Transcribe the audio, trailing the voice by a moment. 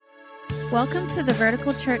Welcome to the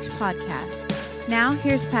Vertical Church Podcast. Now,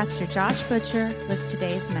 here's Pastor Josh Butcher with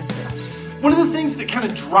today's message. One of the things that kind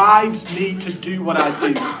of drives me to do what I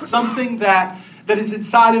do, something that is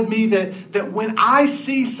inside of me that when I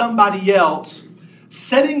see somebody else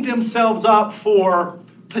setting themselves up for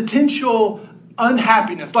potential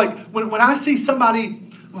unhappiness, like when I see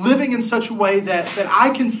somebody living in such a way that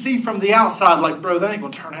I can see from the outside, like, bro, that ain't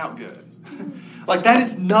going to turn out good. Like, that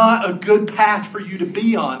is not a good path for you to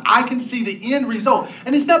be on. I can see the end result.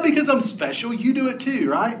 And it's not because I'm special. You do it too,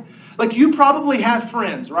 right? Like, you probably have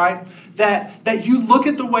friends, right? That you look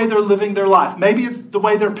at the way they're living their life. Maybe it's the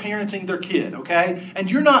way they're parenting their kid, okay? And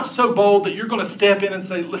you're not so bold that you're going to step in and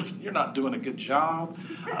say, listen, you're not doing a good job.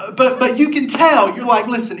 But you can tell. You're like,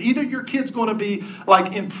 listen, either your kid's going to be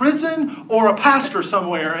like in prison or a pastor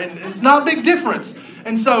somewhere. And it's not a big difference.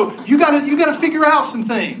 And so you got to figure out some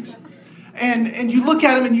things. And you look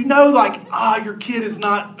at them and you know, like, your kid is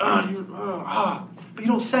not, but you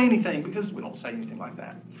don't say anything because we don't say anything like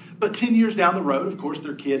that. But 10 years down the road, of course,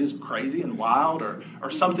 their kid is crazy and wild or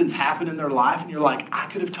something's happened in their life and you're like, I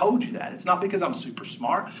could have told you that. It's not because I'm super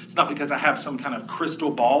smart. It's not because I have some kind of crystal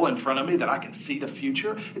ball in front of me that I can see the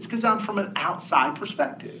future. It's because I'm from an outside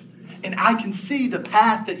perspective. And I can see the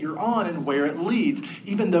path that you're on and where it leads,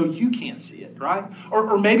 even though you can't see it, right?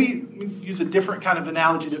 Or maybe use a different kind of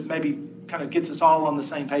analogy that maybe kind of gets us all on the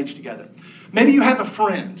same page together. Maybe you have a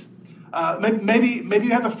friend. Maybe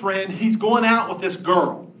you have a friend. He's going out with this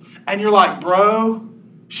girl. And you're like, bro,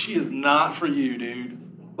 she is not for you, dude.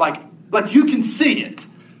 Like you can see it,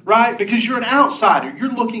 right? Because you're an outsider.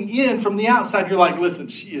 You're looking in from the outside. You're like, listen,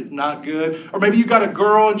 she is not good. Or maybe you got a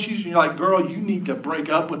girl and you're like, girl, you need to break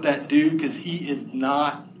up with that dude because he is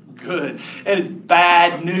not good. It is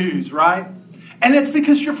bad news, right? And it's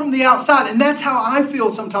because you're from the outside. And that's how I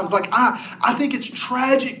feel sometimes. Like, I think it's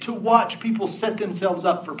tragic to watch people set themselves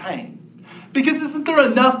up for pain. Because isn't there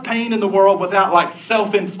enough pain in the world without, like,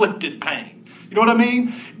 self-inflicted pain? You know what I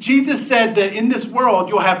mean? Jesus said that in this world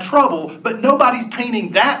you'll have trouble, but nobody's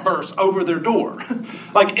painting that verse over their door.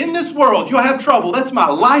 Like, in this world you'll have trouble. That's my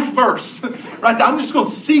life verse. Right? I'm just going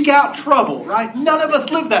to seek out trouble, right? None of us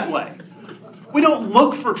live that way. We don't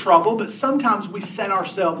look for trouble, but sometimes we set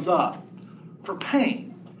ourselves up for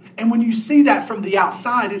pain. And when you see that from the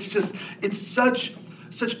outside, it's such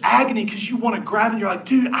agony because you want to grab it. You're like,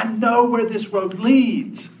 dude, I know where this road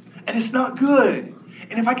leads and it's not good.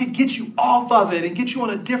 And if I could get you off of it and get you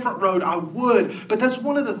on a different road, I would. But that's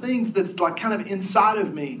one of the things that's like kind of inside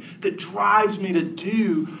of me that drives me to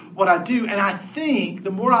do what I do. And I think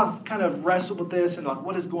the more I've kind of wrestled with this and like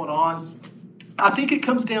what is going on, I think it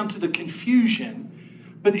comes down to the confusion.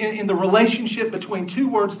 But in the relationship between two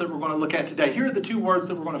words that we're going to look at today, here are the two words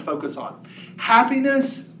that we're going to focus on.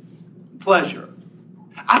 Happiness, pleasure.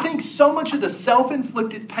 I think so much of the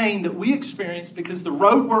self-inflicted pain that we experience because the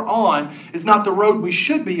road we're on is not the road we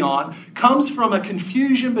should be on comes from a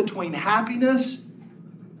confusion between happiness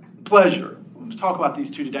and pleasure. We're going to talk about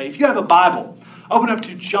these two today. If you have a Bible, open up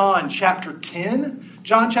to John chapter 10.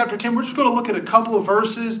 John chapter 10, we're just going to look at a couple of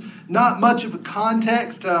verses, not much of a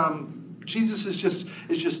context. Jesus is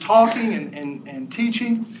just talking and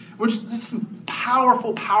teaching, which is some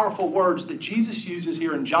powerful, powerful words that Jesus uses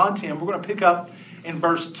here in John 10. We're going to pick up in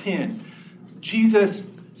verse 10. Jesus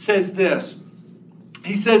says this.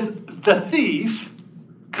 He says, the thief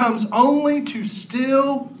comes only to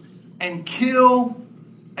steal and kill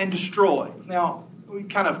and destroy. Now, we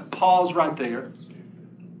kind of pause right there.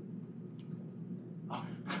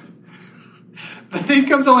 The thief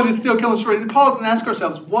comes only to steal, kill, and destroy. We pause and ask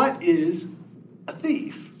ourselves, what is a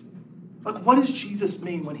thief? Like, what does Jesus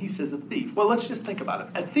mean when he says a thief? Well, let's just think about it.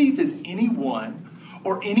 A thief is anyone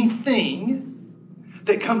or anything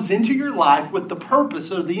that comes into your life with the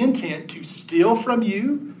purpose or the intent to steal from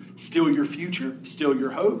you, steal your future, steal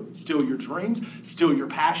your hope, steal your dreams, steal your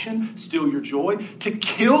passion, steal your joy, to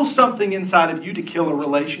kill something inside of you, to kill a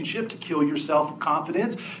relationship, to kill your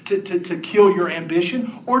self-confidence, to kill your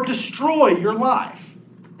ambition, or destroy your life.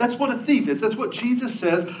 That's what a thief is. That's what Jesus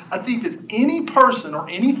says. A thief is any person or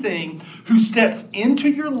anything who steps into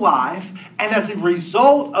your life and as a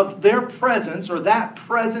result of their presence or that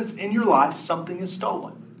presence in your life, something is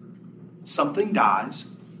stolen. Something dies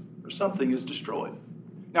or something is destroyed.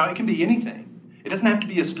 Now, it can be anything. It doesn't have to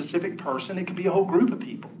be a specific person. It could be a whole group of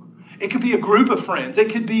people. It could be a group of friends. It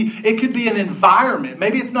could be an environment.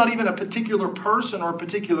 Maybe it's not even a particular person or a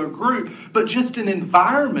particular group, but just an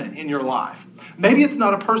environment in your life. Maybe it's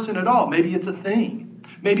not a person at all. Maybe it's a thing.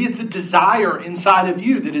 Maybe it's a desire inside of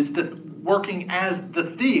you that is working as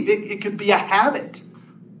the thief. It could be a habit.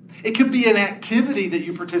 It could be an activity that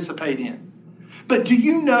you participate in. But do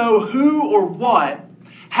you know who or what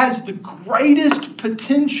has the greatest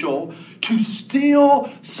potential to steal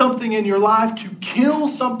something in your life, to kill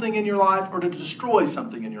something in your life, or to destroy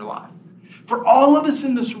something in your life. For all of us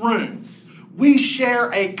in this room, we share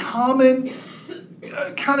a common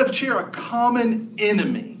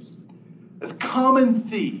enemy, a common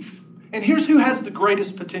thief. And here's who has the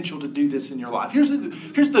greatest potential to do this in your life. Here's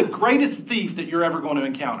the greatest thief that you're ever going to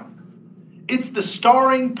encounter. It's the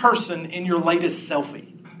starring person in your latest selfie.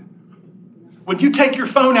 When you take your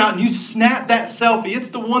phone out and you snap that selfie, it's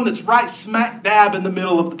the one that's right smack dab in the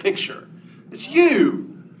middle of the picture. It's you.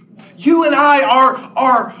 You and I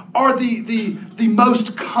are the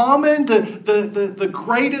most common, the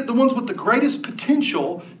greatest, the ones with the greatest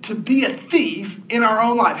potential to be a thief in our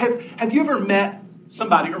own life. Have you ever met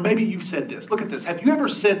somebody, or maybe you've said this? Look at this. Have you ever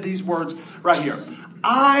said these words right here?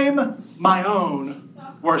 I'm my own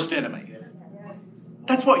worst enemy.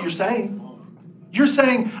 That's what you're saying. You're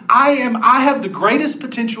saying, I have the greatest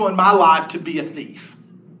potential in my life to be a thief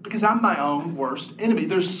because I'm my own worst enemy.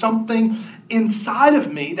 There's something inside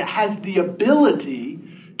of me that has the ability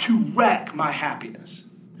to wreck my happiness,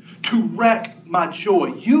 to wreck my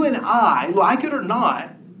joy. You and I, like it or not,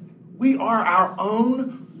 we are our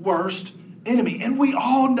own worst enemy. And we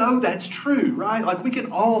all know that's true, right? Like we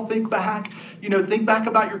can all think back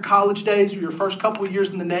about your college days or your first couple of years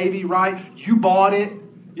in the Navy, right? You bought it.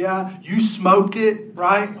 Yeah, you smoked it,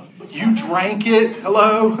 right? You drank it.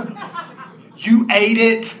 Hello. You ate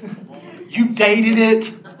it. You dated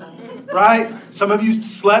it, right? Some of you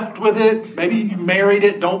slept with it. Maybe you married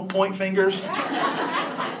it. Don't point fingers.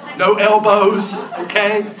 No elbows,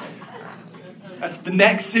 okay? That's the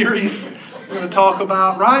next series we're going to talk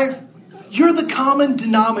about, right? You're the common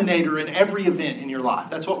denominator in every event in your life.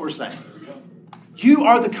 That's what we're saying. You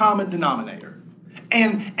are the common denominator.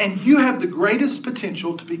 And you have the greatest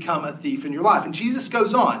potential to become a thief in your life. And Jesus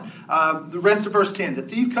goes on. The rest of verse 10. The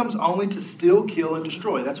thief comes only to steal, kill, and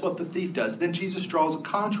destroy. That's what the thief does. Then Jesus draws a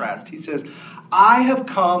contrast. He says, I have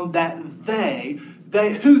come that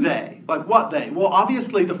who they? Like what they? Well,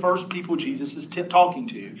 obviously the first people Jesus is talking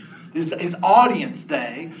to. His audience,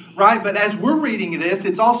 they. Right? But as we're reading this,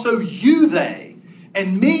 it's also you, they.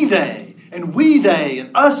 And me, they. And we, they,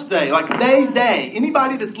 and us, they, like they.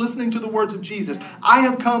 Anybody that's listening to the words of Jesus, I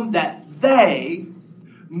have come that they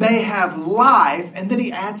may have life. And then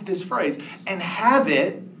he adds this phrase, and have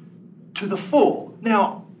it to the full.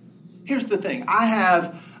 Now, here's the thing. I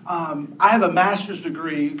have a master's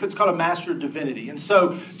degree. It's called a Master of Divinity. And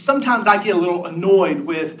so sometimes I get a little annoyed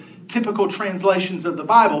with typical translations of the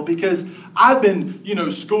Bible because I've been,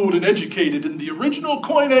 schooled and educated in the original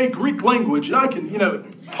Koine Greek language, and I can,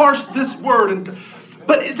 parse this word.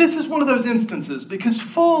 But this is one of those instances because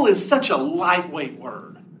full is such a lightweight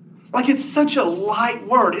word. Like it's such a light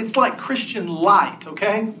word. It's like Christian light,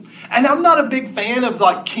 okay? And I'm not a big fan of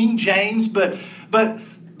like King James, but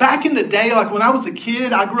back in the day, like when I was a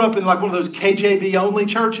kid, I grew up in like one of those KJV only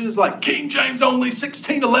churches, like King James only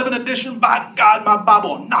 1611 edition. By God, my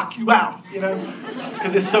Bible will knock you out,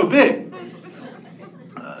 because it's so big.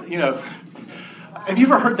 Have you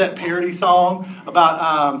ever heard that parody song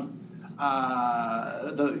about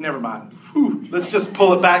never mind. Let's just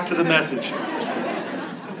pull it back to the message.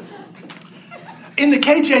 In the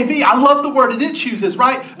KJV, I love the word that it chooses,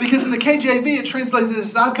 right? Because in the KJV, it translates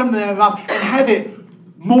as I've come to and have it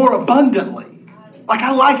more abundantly. Like,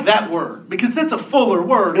 I like that word because that's a fuller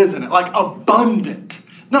word, isn't it? Like abundant,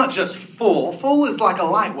 not just full. Full is like a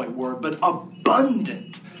lightweight word, but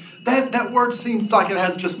abundant. That word seems like it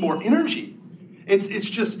has just more energy. It's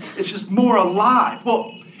just more alive.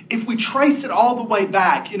 Well, if we trace it all the way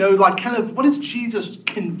back, what is Jesus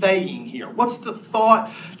conveying here? What's the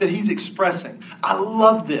thought that he's expressing? I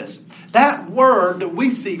love this. That word that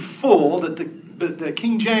we see full, that the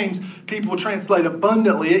King James people translate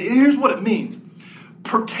abundantly, here's what it means.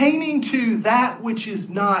 Pertaining to that which is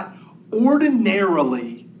not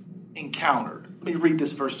ordinarily encountered. Let me read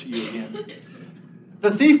this verse to you again.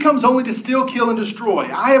 The thief comes only to steal, kill, and destroy.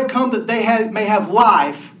 I have come that they may have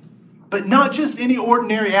life, but not just any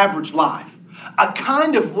ordinary average life. A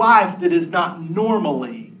kind of life that is not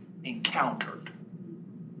normally encountered.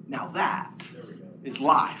 Now that is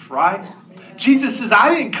life, right? Jesus says,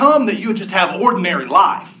 I didn't come that you would just have ordinary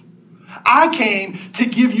life. I came to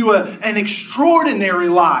give you an extraordinary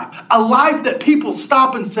life. A life that people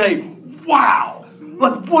stop and say, wow,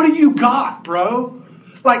 like, what do you got, bro?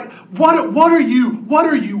 Like, what are you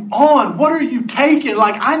on? What are you taking?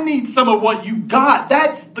 Like, I need some of what you got.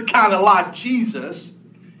 That's the kind of life Jesus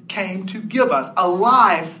came to give us. A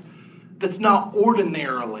life that's not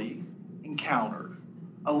ordinarily encountered.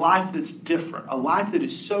 A life that's different, a life that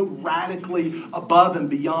is so radically above and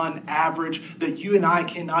beyond average that you and I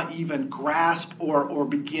cannot even grasp or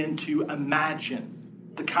begin to imagine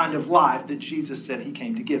the kind of life that Jesus said he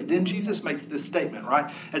came to give. Then Jesus makes this statement,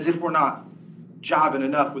 right? As if we're not jiving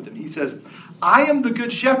enough with him. He says, I am the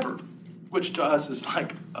good shepherd, which to us is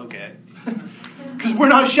like, okay. Because we're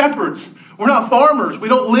not shepherds. We're not farmers. We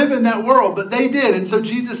don't live in that world, but they did. And so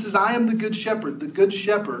Jesus says, I am the good shepherd. The good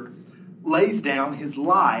shepherd lays down his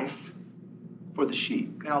life for the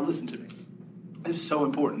sheep. Now listen to me. This is so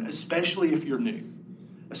important, especially if you're new.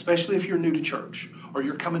 Especially if you're new to church, or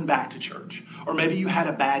you're coming back to church, or maybe you had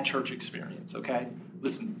a bad church experience, okay?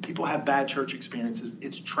 Listen, people have bad church experiences.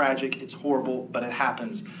 It's tragic, it's horrible, but it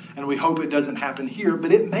happens. And we hope it doesn't happen here,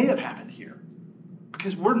 but it may have happened here.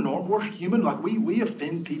 Because we're normal, we're human, like we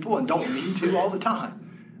offend people and don't mean to all the time.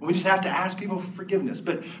 We just have to ask people for forgiveness.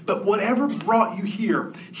 But whatever brought you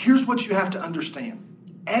here, here's what you have to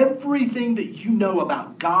understand. Everything that you know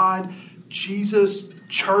about God, Jesus,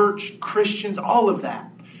 church, Christians, all of that,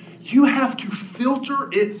 you have to filter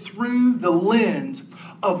it through the lens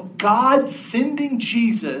of God sending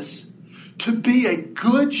Jesus to be a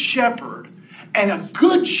good shepherd. And a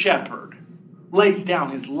good shepherd lays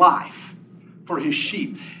down his life for his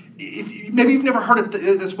sheep. Maybe you've never heard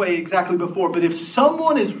it this way exactly before, but if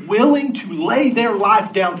someone is willing to lay their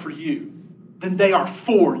life down for you, then they are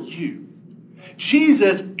for you.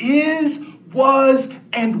 Jesus is, was,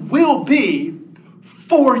 and will be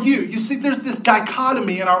for you. You see, there's this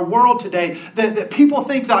dichotomy in our world today that people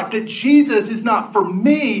think that Jesus is not for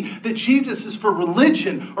me, that Jesus is for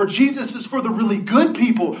religion, or Jesus is for the really good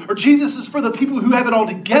people, or Jesus is for the people who have it all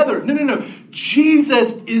together. No.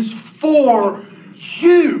 Jesus is for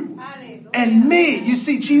you and me. You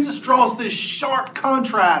see, Jesus draws this sharp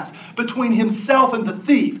contrast between himself and the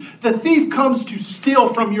thief. The thief comes to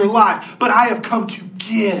steal from your life, but I have come to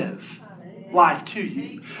give life to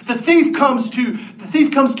you. The thief comes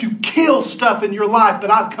to kill stuff in your life,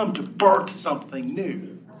 but I've come to birth something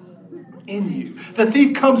new in you. The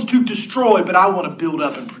thief comes to destroy, but I want to build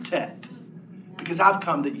up and protect. Because I've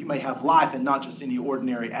come that you may have life and not just any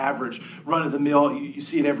ordinary, average, run-of-the-mill, you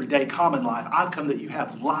see it every day, common life. I've come that you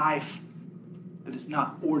have life that is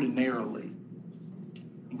not ordinarily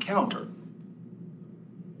encountered.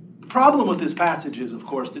 The problem with this passage is, of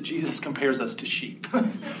course, that Jesus compares us to sheep.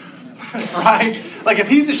 Right? Like if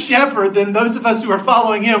he's a shepherd, then those of us who are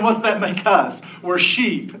following him, what's that make us? We're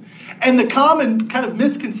sheep. And the common kind of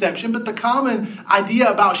misconception, but the common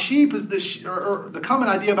idea about sheep is that, sheep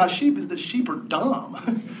are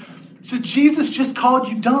dumb. So Jesus just called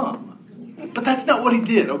you dumb. But that's not what he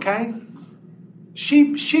did, okay?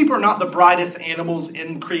 Sheep are not the brightest animals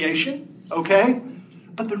in creation, okay?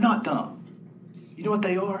 But they're not dumb. You know what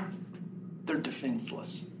they are? They're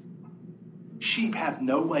defenseless. Sheep have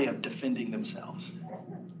no way of defending themselves.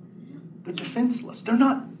 They're defenseless. They're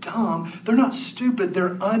not dumb. They're not stupid.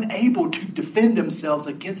 They're unable to defend themselves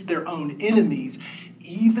against their own enemies,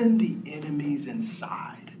 even the enemies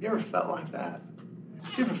inside. You ever felt like that?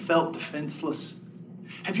 Have you ever felt defenseless?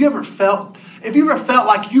 Have you ever felt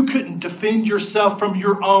like you couldn't defend yourself from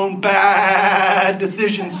your own bad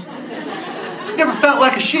decisions? You ever felt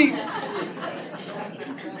like a sheep?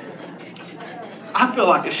 I feel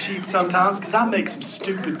like a sheep sometimes because I make some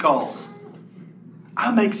stupid calls.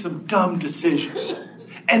 I make some dumb decisions.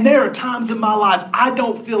 And there are times in my life I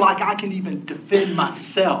don't feel like I can even defend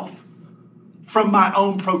myself from my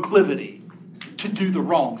own proclivity to do the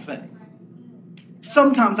wrong thing.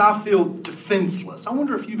 Sometimes I feel defenseless. I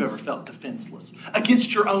wonder if you've ever felt defenseless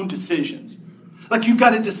against your own decisions. Like you've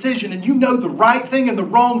got a decision and you know the right thing and the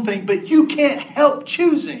wrong thing, but you can't help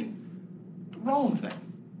choosing the wrong thing.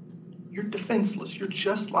 You're defenseless. You're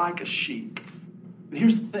just like a sheep. But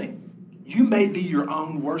here's the thing. You may be your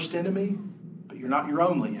own worst enemy, but you're not your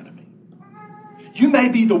only enemy. You may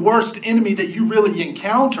be the worst enemy that you really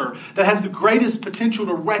encounter that has the greatest potential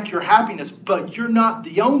to wreck your happiness, but you're not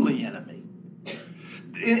the only enemy.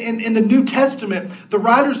 In the New Testament, the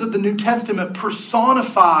writers of the New Testament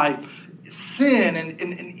personify sin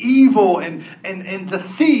and evil and the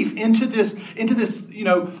thief into this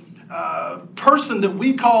person that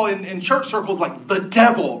we call in church circles like the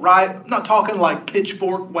devil, right? I'm not talking like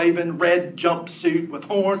pitchfork waving red jumpsuit with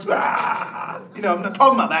horns. I'm not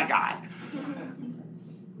talking about that guy.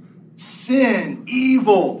 Sin,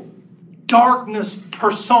 evil, darkness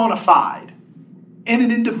personified in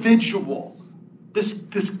an individual.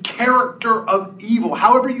 This character of evil,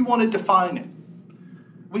 however you want to define it.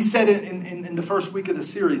 We said it in the first week of the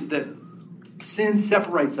series that Sin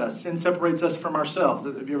separates us. Sin separates us from ourselves.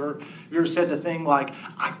 Have you ever said the thing like,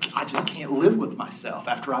 I just can't live with myself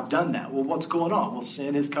after I've done that? Well, what's going on? Well,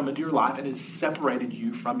 sin has come into your life and has separated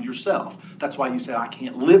you from yourself. That's why you said, I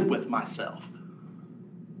can't live with myself.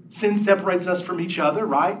 Sin separates us from each other,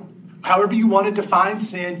 right? However you want to define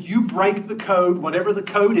sin, you break the code, whatever the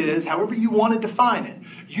code is, however you want to define it.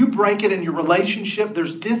 You break it in your relationship.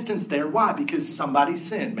 There's distance there. Why? Because somebody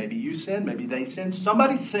sinned. Maybe you sinned. Maybe they sinned.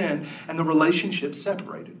 Somebody sinned and the relationship's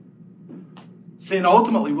separated. Sin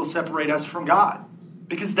ultimately will separate us from God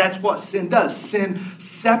because that's what sin does. Sin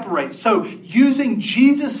separates. So using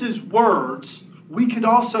Jesus' words, we could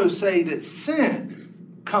also say that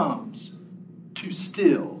sin comes to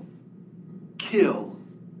steal, kill,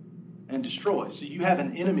 and destroy. So you have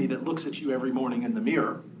an enemy that looks at you every morning in the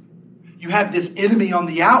mirror. You have this enemy on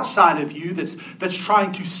the outside of you that's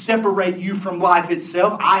trying to separate you from life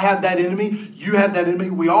itself. I have that enemy. You have that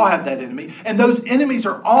enemy. We all have that enemy. And those enemies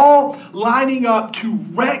are all lining up to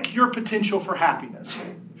wreck your potential for happiness,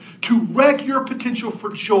 to wreck your potential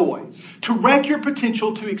for joy, to wreck your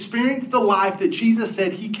potential to experience the life that Jesus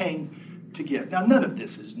said he came to give. Now, none of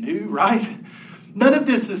this is new, right? None of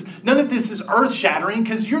this is earth-shattering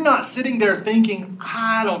because you're not sitting there thinking,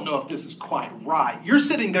 I don't know if this is quite right. You're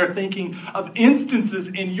sitting there thinking of instances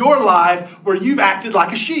in your life where you've acted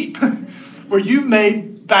like a sheep, where you've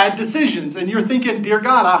made bad decisions. And you're thinking, dear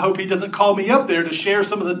God, I hope he doesn't call me up there to share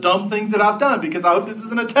some of the dumb things that I've done because I hope this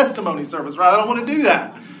isn't a testimony service, right? I don't want to do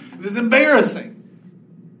that. This is embarrassing.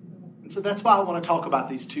 And so that's why I want to talk about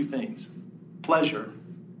these two things, pleasure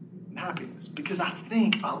and happiness, because I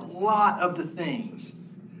think a lot of the things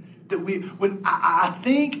that I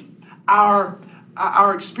think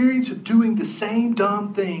our experience of doing the same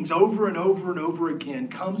dumb things over and over and over again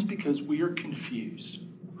comes because we are confused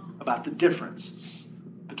about the difference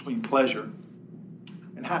between pleasure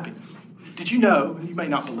and happiness. Did you know, and you may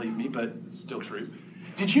not believe me, but it's still true,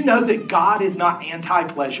 did you know that God is not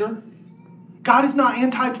anti-pleasure? God is not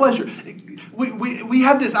anti-pleasure. We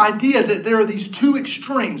have this idea that there are these two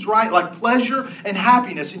extremes, right? Like pleasure and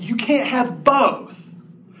happiness, and you can't have both.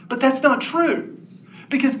 But that's not true.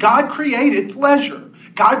 Because God created pleasure.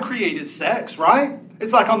 God created sex, right?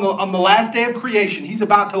 It's like on the last day of creation, he's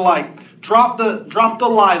about to drop the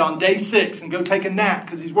light on day 6 and go take a nap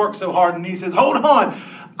because he's worked so hard, and he says, hold on,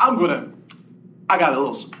 I got a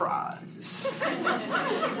little surprise.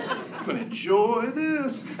 I'm going to enjoy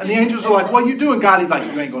this. And the angels are like, what are you doing, God? He's like,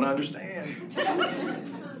 you ain't going to understand.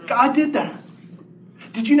 God did that.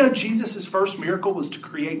 Did you know Jesus' first miracle was to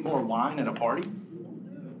create more wine at a party?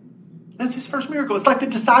 That's his first miracle. It's like the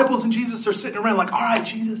disciples and Jesus are sitting around like, all right,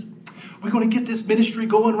 Jesus, we're going to get this ministry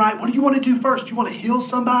going, right? What do you want to do first? Do you want to heal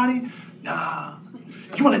somebody? Nah.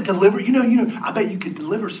 Do you want to deliver? You know, I bet you could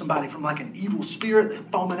deliver somebody from like an evil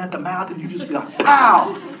spirit foaming at the mouth and you just be like,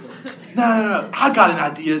 pow. No. I got an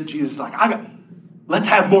idea. Jesus is like, let's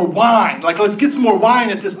have more wine. Like, let's get some more wine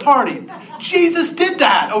at this party. Jesus did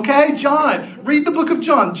that, okay? John, read the book of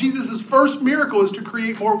John. Jesus' first miracle is to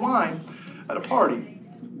create more wine at a party.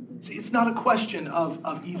 See, it's not a question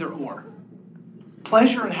of either or.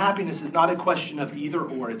 Pleasure and happiness is not a question of either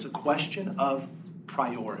or. It's a question of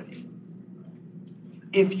priority.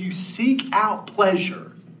 If you seek out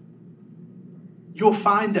pleasure, you'll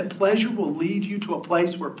find that pleasure will lead you to a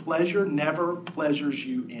place where pleasure never pleasures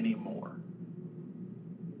you anymore.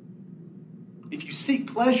 If you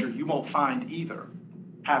seek pleasure, you won't find either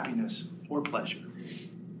happiness or pleasure.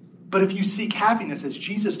 But if you seek happiness, as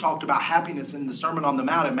Jesus talked about happiness in the Sermon on the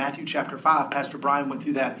Mount in Matthew chapter 5, Pastor Brian went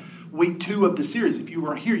through that week 2 of the series. If you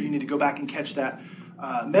weren't here, you need to go back and catch that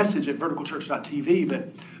message at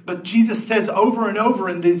verticalchurch.tv. But Jesus says over and over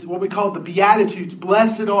in these, what we call the Beatitudes,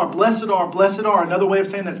 blessed are, blessed are, blessed are. Another way of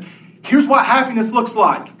saying this, here's what happiness looks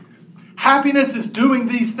like. Happiness is doing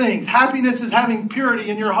these things. Happiness is having purity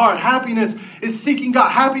in your heart. Happiness is seeking God.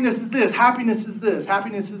 Happiness is this. Happiness is this.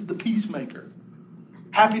 Happiness is the peacemaker.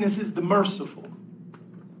 Happiness is the merciful.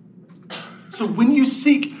 So when you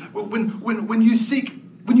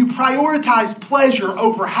prioritize pleasure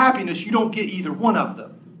over happiness, you don't get either one of them.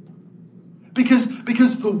 Because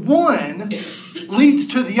the one leads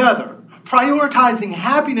to the other. Prioritizing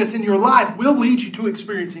happiness in your life will lead you to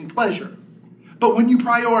experiencing pleasure. But when you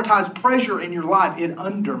prioritize pleasure in your life, it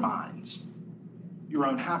undermines your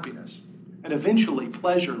own happiness. And eventually,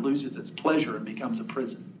 pleasure loses its pleasure and becomes a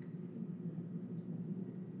prison.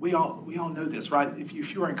 We all know this, right? If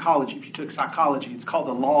you were in college, if you took psychology, it's called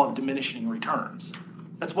the law of diminishing returns.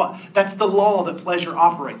 That's the law that pleasure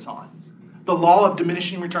operates on. The law of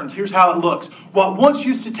diminishing returns. Here's how it looks. What once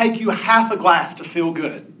used to take you half a glass to feel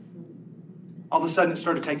good, all of a sudden it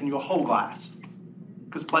started taking you a whole glass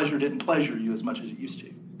because pleasure didn't pleasure you as much as it used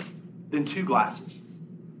to. Then 2 glasses,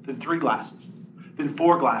 then 3 glasses, then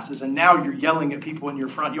 4 glasses, and now you're yelling at people in your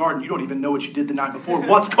front yard and you don't even know what you did the night before.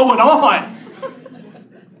 What's going on?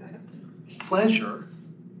 Pleasure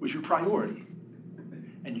was your priority.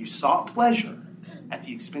 And you sought pleasure at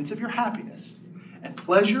the expense of your happiness. And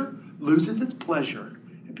pleasure loses its pleasure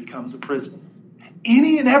and becomes a prison.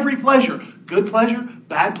 Any and every pleasure, good pleasure,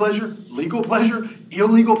 bad pleasure, legal pleasure,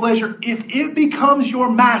 illegal pleasure, if it becomes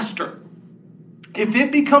your master, if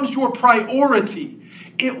it becomes your priority,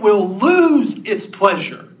 it will lose its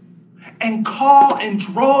pleasure and call and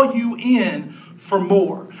draw you in for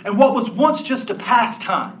more. And what was once just a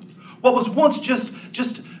pastime, what was once just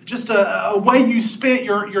a way you spent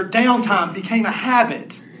your downtime became a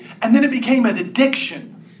habit. And then it became an addiction.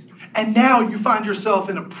 And now you find yourself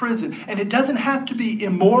in a prison. And it doesn't have to be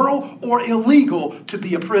immoral or illegal to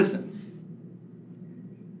be a prison.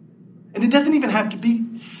 And it doesn't even have to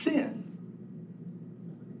be sin.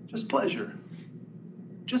 Just pleasure.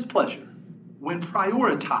 Just pleasure. When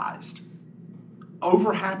prioritized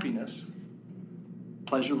over happiness,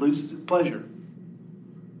 pleasure loses its pleasure.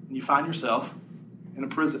 And you find yourself in a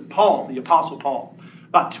prison. Paul, the Apostle Paul,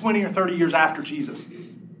 about 20 or 30 years after Jesus,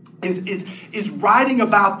 is writing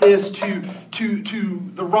about this to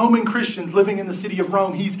the Roman Christians living in the city of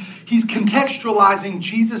Rome. He's contextualizing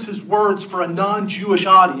Jesus' words for a non-Jewish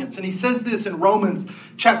audience. And he says this in Romans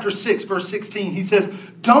chapter 6, verse 16. He says,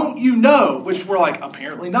 "Don't you know," which we're like,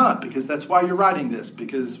 apparently not, because that's why you're writing this,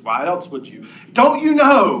 because why else would you? "Don't you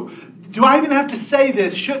know? Do I even have to say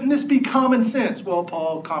this? Shouldn't this be common sense?" Well,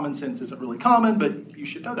 Paul, common sense isn't really common, but you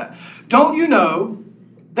should know that. "Don't you know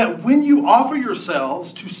that when you offer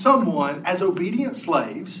yourselves to someone as obedient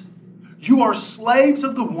slaves, you are slaves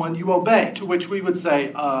of the one you obey?" To which we would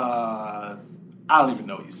say, I don't even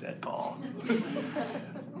know what you said, Paul.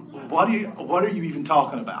 What are you even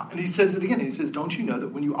talking about? And he says it again. He says, "Don't you know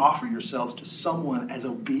that when you offer yourselves to someone as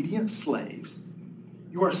obedient slaves,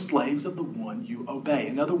 you are slaves of the one you obey?"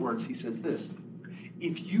 In other words, he says this: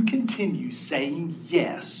 if you continue saying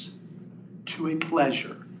yes to a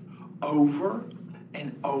pleasure over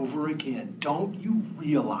and over again, don't you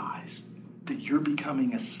realize that you're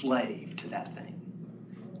becoming a slave to that thing?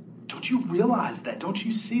 Don't you realize that? Don't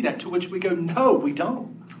you see that? To which we go, no, we don't.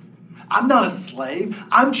 I'm not a slave.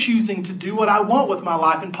 I'm choosing to do what I want with my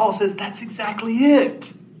life. And Paul says that's exactly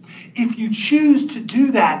it. If you choose to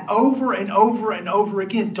do that over and over and over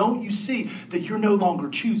again, don't you see that you're no longer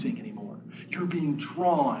choosing anymore? You're being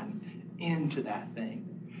drawn into that thing.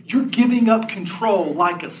 You're giving up control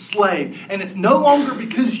like a slave. And it's no longer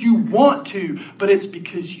because you want to, but it's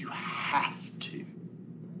because you have to. You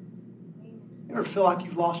ever feel like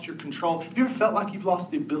you've lost your control? Have you ever felt like you've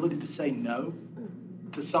lost the ability to say no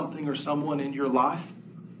to something or someone in your life?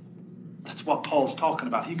 That's what Paul's talking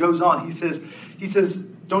about. He goes on. He says,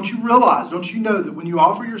 don't you realize, don't you know that when you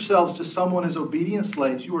offer yourselves to someone as obedient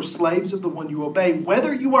slaves, you are slaves of the one you obey?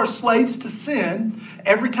 Whether you are slaves to sin,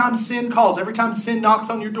 every time sin calls, every time sin knocks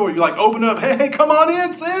on your door, you're like, open up, hey, come on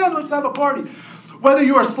in, sin, let's have a party. Whether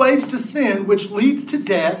you are slaves to sin, which leads to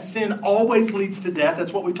death, sin always leads to death.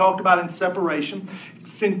 That's what we talked about in separation.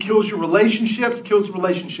 Sin kills your relationships, kills the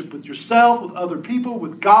relationship with yourself, with other people,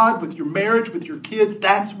 with God, with your marriage, with your kids.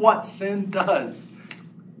 That's what sin does.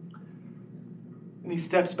 And he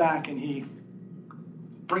steps back and he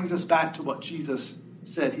brings us back to what Jesus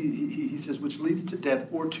said. He says, which leads to death,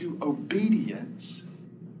 or to obedience,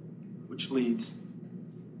 which leads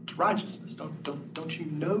to righteousness. Don't you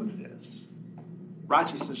know this?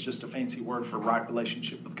 Righteousness is just a fancy word for right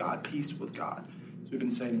relationship with God, peace with God, as we've been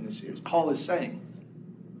saying in this series. Paul is saying,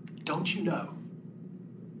 don't you know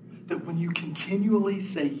that when you continually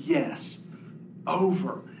say yes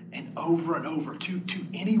over and over and over to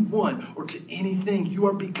anyone or to anything, you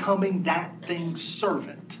are becoming that thing's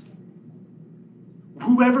servant?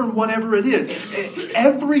 Whoever and whatever it is.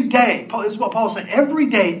 Every day, this is what Paul's saying, every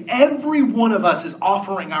day, every one of us is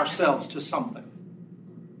offering ourselves to something.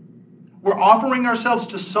 We're offering ourselves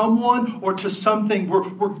to someone or to something.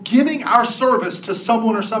 We're giving our service to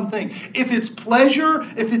someone or something. If it's pleasure,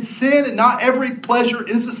 if it's sin, and not every pleasure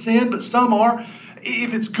is a sin, but some are.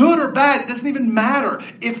 If it's good or bad, it doesn't even matter.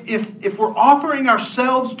 If we're offering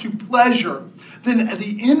ourselves to pleasure, then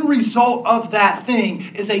the end result of that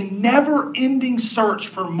thing is a never-ending search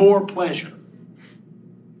for more pleasure.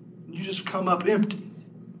 You just come up empty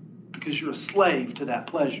because you're a slave to that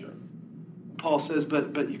pleasure. Paul says,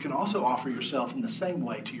 but you can also offer yourself in the same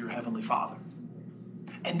way to your Heavenly Father.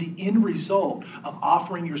 And the end result of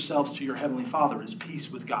offering yourselves to your Heavenly Father is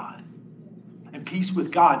peace with God. And peace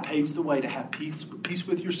with God paves the way to have peace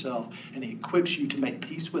with yourself, and it equips you to make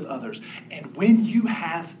peace with others. And when you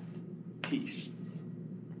have peace,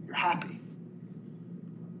 you're happy.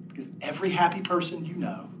 Because every happy person you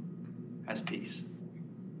know has peace.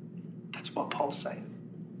 That's what Paul's saying.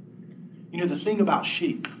 You know, the thing about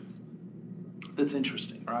sheep that's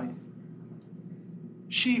interesting, right?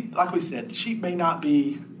 Sheep, like we said, sheep may not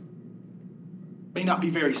be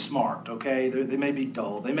very smart, okay? They may be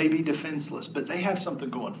dull. They may be defenseless, but they have something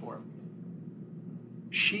going for them.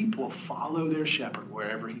 Sheep will follow their shepherd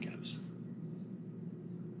wherever he goes.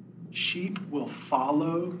 Sheep will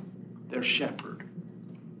follow their shepherd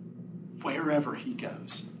wherever he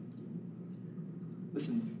goes.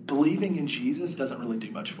 Listen, believing in Jesus doesn't really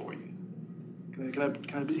do much for you. Can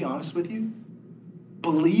I be honest with you?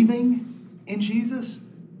 Believing in Jesus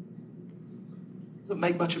doesn't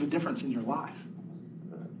make much of a difference in your life.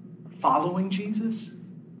 Following Jesus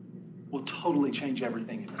will totally change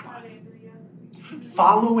everything in your life.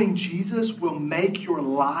 Following Jesus will make your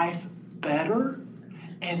life better,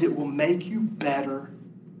 and it will make you better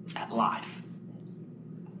at life.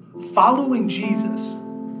 Following Jesus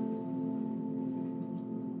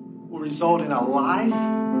will result in a life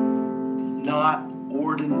that's not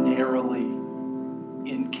ordinarily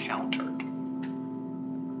encountered.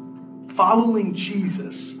 Following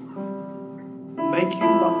Jesus make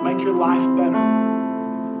your life better.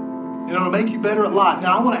 And it'll make you better at life.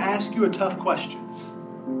 Now, I want to ask you a tough question.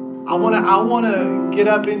 I want to get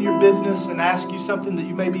up in your business and ask you something that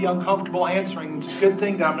you may be uncomfortable answering. It's a good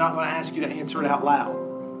thing that I'm not going to ask you to answer it out loud.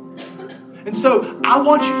 And so I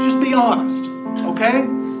want you to just be honest, okay?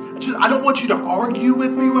 I don't want you to argue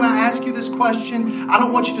with me when I ask you this question. I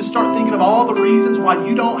don't want you to start thinking of all the reasons why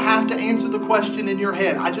you don't have to answer the question in your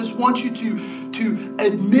head. I just want you to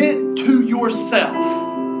admit to yourself,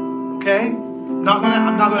 okay? I'm not going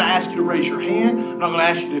to ask you to raise your hand. I'm not going to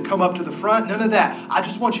ask you to come up to the front. None of that. I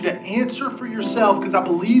just want you to answer for yourself because I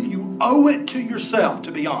believe you owe it to yourself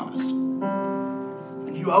to be honest.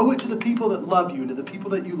 And you owe it to the people that love you and to the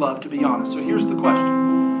people that you love to be honest. So here's the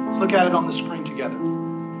question. Let's look at it on the screen together.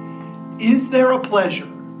 Is there a pleasure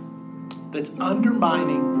that's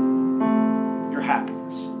undermining your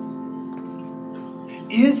happiness?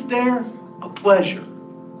 Is there a pleasure?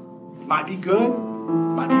 It might be good, it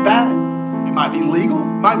might be bad, it might be legal, it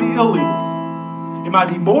might be illegal. It might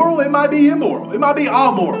be moral, it might be immoral, it might be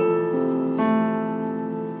amoral.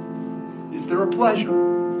 Is there a pleasure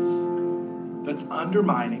that's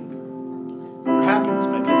undermining your happiness?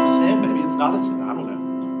 Maybe it's a sin, maybe it's not a sin, I don't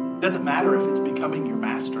know. It doesn't matter if it's becoming your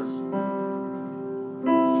master.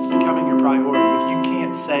 Becoming your priority if you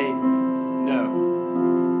can't say no.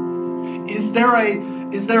 Is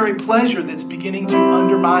there a pleasure that's beginning to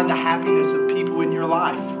undermine the happiness of people in your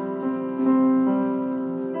life?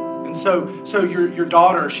 And so your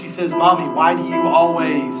daughter, she says, Mommy, why do you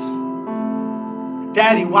always,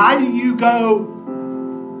 Daddy, why do you go?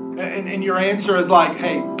 And your answer is like,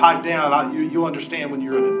 hey, pipe down. You'll understand when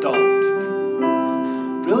you're an adult.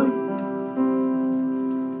 Really?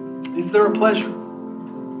 Is there a pleasure?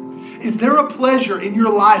 Is there a pleasure in your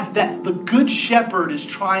life that the Good Shepherd is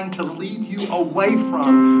trying to lead you away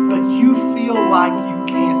from, but you feel like you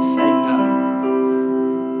can't say no?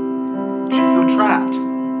 You feel trapped.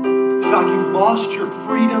 You feel like you've lost your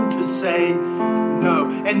freedom to say no.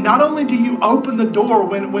 And not only do you open the door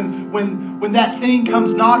when that thing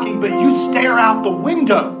comes knocking, but you stare out the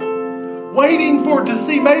window, waiting for it to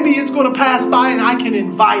see maybe it's going to pass by and I can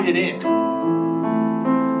invite it in.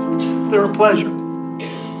 Is there a pleasure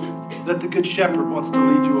that the Good Shepherd wants to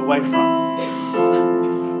lead you away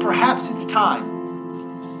from? Perhaps it's time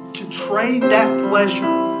to trade that pleasure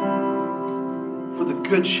for the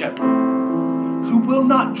Good Shepherd, who will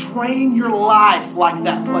not drain your life like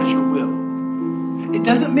that pleasure will. It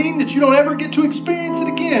doesn't mean that you don't ever get to experience it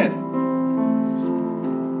again.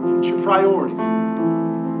 It's your priority.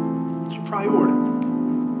 It's your priority.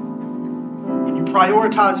 When you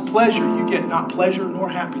prioritize pleasure, you get not pleasure nor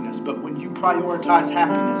happiness. But when you prioritize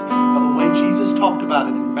happiness, by the way Jesus talked about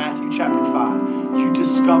it in Matthew chapter 5, you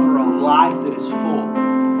discover a life that is full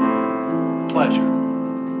of pleasure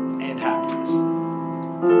and happiness.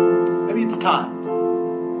 Maybe it's time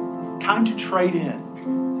to trade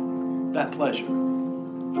in that pleasure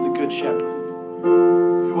for the Good Shepherd,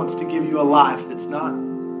 who wants to give you a life that's not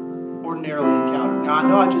ordinarily encountered. Now, I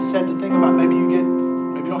know I just said the thing about maybe you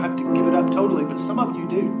don't have to give it up totally, but some of you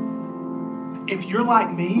do. If you're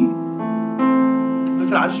like me,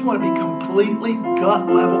 listen, I just want to be completely gut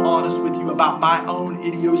level honest with you about my own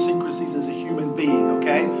idiosyncrasies as a human being,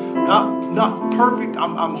 okay? Not perfect.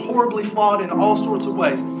 I'm horribly flawed in all sorts of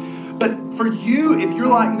ways. But For you, if you're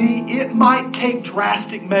like me, it might take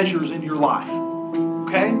drastic measures in your life.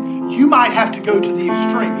 Okay? You might have to go to the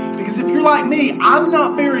extreme. Because if you're like me, I'm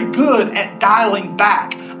not very good at dialing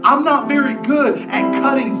back. I'm not very good at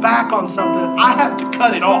cutting back on something. I have to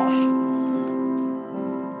cut it off.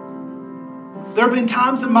 There have been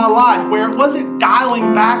times in my life where it wasn't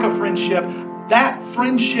dialing back a friendship. That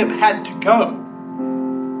friendship had to go.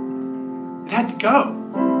 It had to go.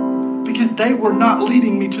 Because they were not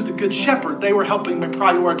leading me to the Good Shepherd. They were helping me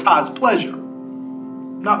prioritize pleasure.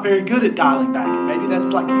 I'm not very good at dialing back. And maybe that's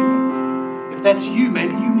like you. If that's you,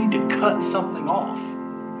 maybe you need to cut something off.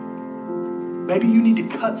 Maybe you need to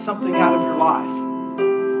cut something out of your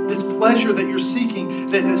life. This pleasure that you're seeking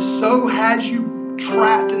that so has you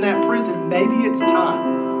trapped in that prison, maybe it's time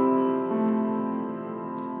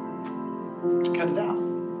to cut it out.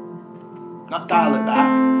 Not dial it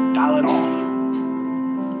back, dial it off.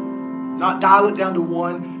 Not dial it down to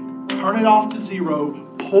 1, turn it off to 0,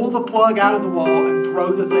 pull the plug out of the wall, and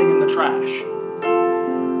throw the thing in the trash.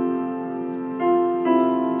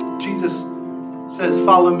 Jesus says,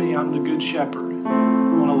 follow me, I'm the good shepherd.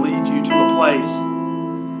 I want to lead you to a place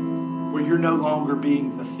where you're no longer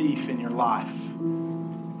being the thief in your life.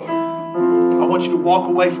 I want you to walk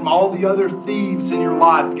away from all the other thieves in your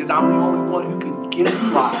life because I'm the only one who can give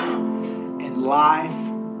you life and life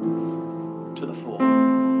to the full.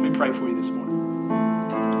 Let me pray for you this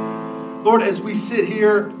morning. Lord, as we sit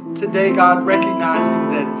here today, God,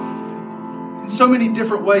 recognizing that in so many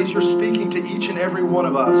different ways you're speaking to each and every one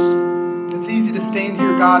of us. It's easy to stand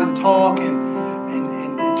here, God, and talk and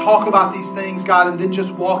talk about these things, God, and then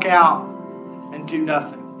just walk out and do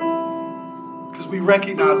nothing. Because we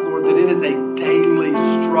recognize, Lord, that it is a daily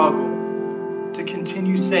struggle to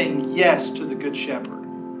continue saying yes to the Good Shepherd.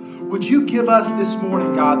 Would you give us this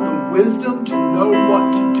morning, God, the wisdom to know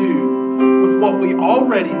what to do with what we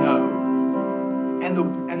already know and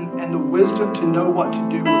the wisdom to know what to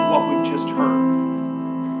do with what we've just heard.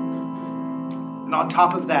 And on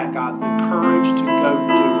top of that, God, the courage to go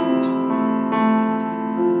do it.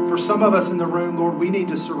 For some of us in the room, Lord, we need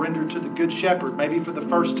to surrender to the Good Shepherd. Maybe for the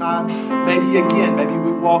first time, maybe again, maybe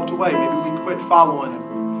we walked away, maybe we quit following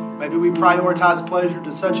Him. Maybe we prioritize pleasure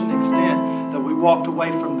to such an extent that we walked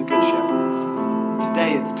away from the Good Shepherd.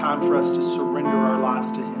 Today, it's time for us to surrender our lives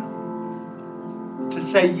to Him. To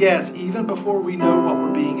say yes, even before we know what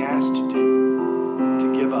we're being asked to do,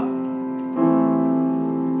 to give up.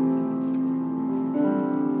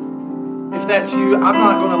 If that's you, I'm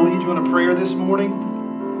not going to lead you in a prayer this morning.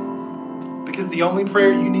 Because the only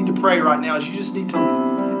prayer you need to pray right now is you just need to,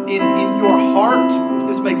 in your heart, if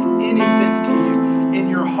this makes any sense to you, in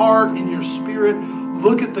your heart, in your spirit,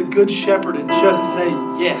 look at the Good Shepherd and just say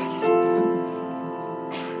yes.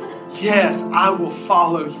 Yes, I will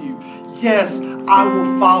follow you. Yes, I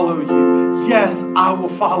will follow you. Yes, I will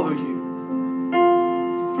follow you.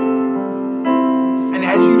 And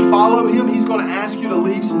as you follow Him, He's going to ask you to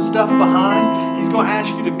leave some stuff behind. He's going to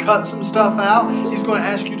ask you to cut some stuff out. He's going to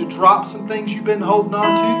ask you to drop some things you've been holding on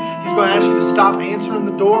to. He's going to ask you to stop answering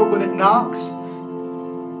the door when it knocks.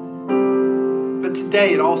 But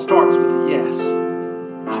today it all starts with yes.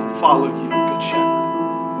 I will follow you, Good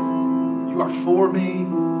Shepherd. You are for me.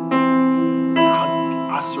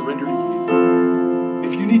 I surrender to you.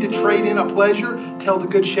 If you need to trade in a pleasure, tell the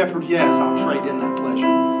Good Shepherd, yes, I'll trade in that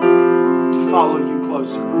pleasure to follow you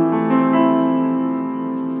closer.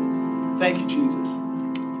 Thank you, Jesus,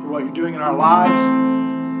 for what you're doing in our lives,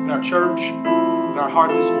 in our church, in our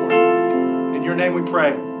heart this morning. In your name we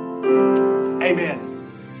pray. Amen.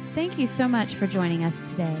 Thank you so much for joining us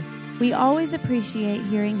today. We always appreciate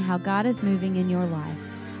hearing how God is moving in your life.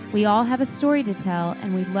 We all have a story to tell,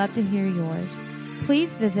 and we'd love to hear yours.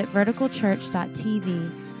 Please visit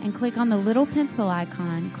verticalchurch.tv and click on the little pencil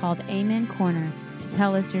icon called Amen Corner to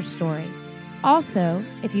tell us your story. Also,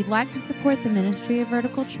 if you'd like to support the ministry of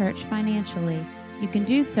Vertical Church financially, you can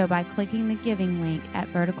do so by clicking the giving link at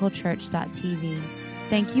verticalchurch.tv.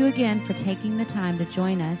 Thank you again for taking the time to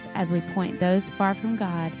join us as we point those far from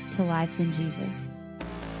God to life in Jesus.